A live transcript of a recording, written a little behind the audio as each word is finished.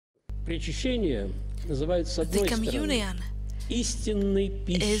Причащение называется, с одной стороны, истинной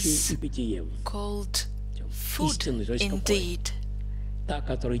пищей и питьем. Истинной, то есть какой? Та,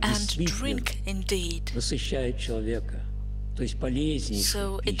 которая действительно насыщает человека, то есть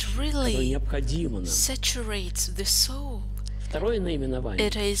полезнейшая пища, которая необходима нам. Второе наименование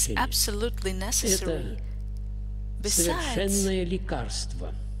пищения – это совершенное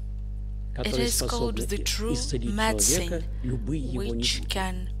лекарство, которое способно исцелить человека любые его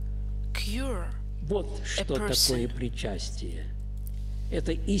недуги. Вот что такое причастие.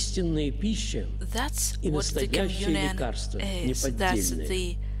 Это истинная пища и настоящее лекарство,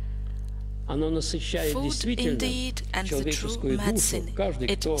 неподдельное. Оно насыщает действительно человеческую душу. Каждый,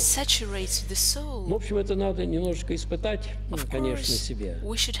 кто... В общем, это надо немножечко испытать, конечно, себе.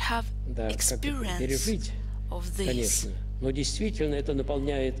 Да, как пережить, конечно. Но действительно это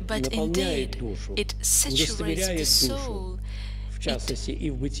наполняет душу, удостоверяет душу. В частности,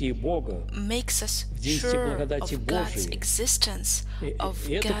 и в бытии Бога, в действии благодати Божией.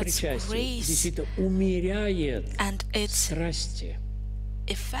 И это причастие действительно умеряет страсти.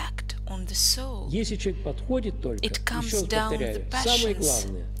 Если человек подходит только, еще раз повторяю, самое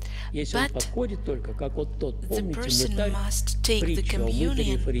главное, если он подходит только, как вот тот, помните, мытарь, притчу о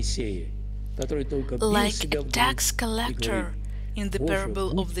мытаре и фарисее, который только бил себя в грудь и говорит: in the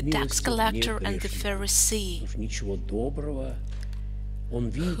parable of the tax collector and the Pharisee, ничего доброго. Он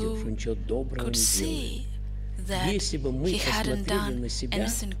видел, что ничего доброго не делает. Если бы мы посмотрели на себя,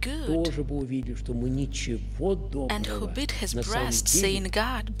 тоже бы увидели, что мы ничего доброго на самом деле не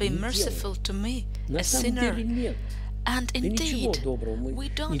делаем. На самом деле нет. Да ничего доброго мы не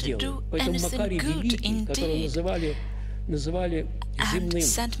делаем. Поэтому Макарий Великий, которого называли земным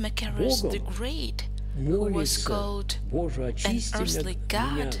Богом, молится: Боже, очисти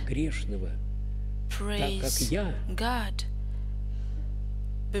меня грешного, так как я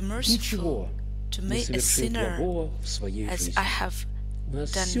ничего не совершил благого в своей жизни. У нас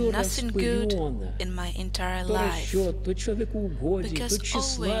все распылено. То расчет, то человекоугодие, то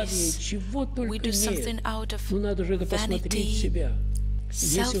тщеславие, чего только нет. Но надо же это посмотреть в себя.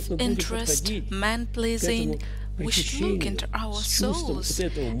 Если вот мы будем подходить к этому причащению с чувством вот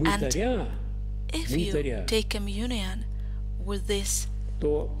этого мытаря,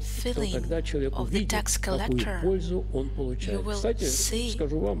 то тогда человек увидит, какую пользу он получает. Кстати,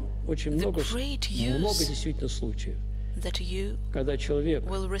 скажу вам, очень много действительно случаев, когда человек,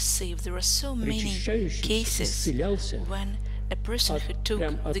 причащающийся, исцелялся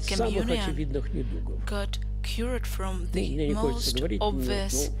прям от самых очевидных недугов. Мне не хочется говорить, но на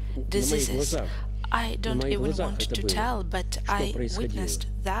моих глазах. I don't even want to tell, but I witnessed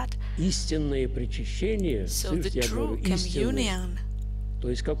that. Истинное причащение, слышите, я говорю, истинное, то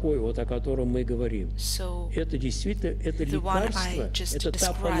есть какое, вот о котором мы говорим, это действительно, это лекарство, это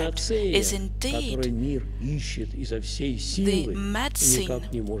та панацея, которую мир ищет изо всей силы и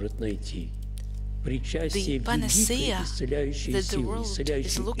никак не может найти. Причастие великой исцеляющей силы,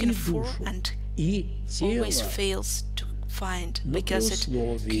 исцеляющей и душу, и тело, но при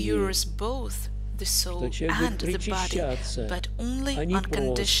условии, что человек будет причащаться, а не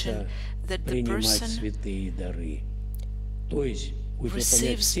просто принимать святые дары. То есть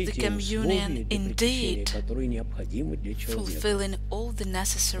выполнять все те условия для причащения, которые необходимы для человека. Вот.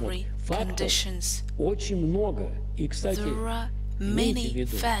 Фактов очень много. И, кстати, имейте в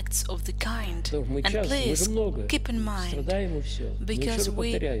виду, что мы же много страдаем и все. Но еще раз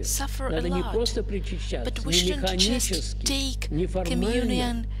повторяю, надо не просто причащаться, не механически, не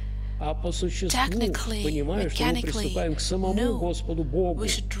формально, а по существу, понимая, что мы приступаем к самому Господу Богу.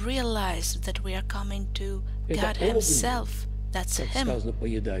 Это огонь, как сказано,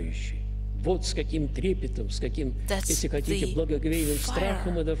 поедающий. Вот с каким трепетом, с каким, если хотите, благоговейным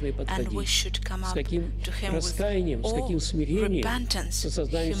страхом мы должны подходить, с каким раскаянием, с каким смирением, с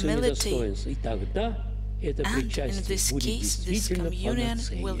осознанием своего недостоинства. И тогда это причастие будет действительно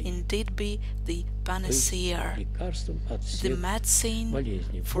панацеей, лекарством от всех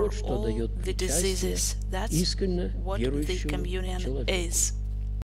болезней. Вот что дает причастие искренне верующему человеку.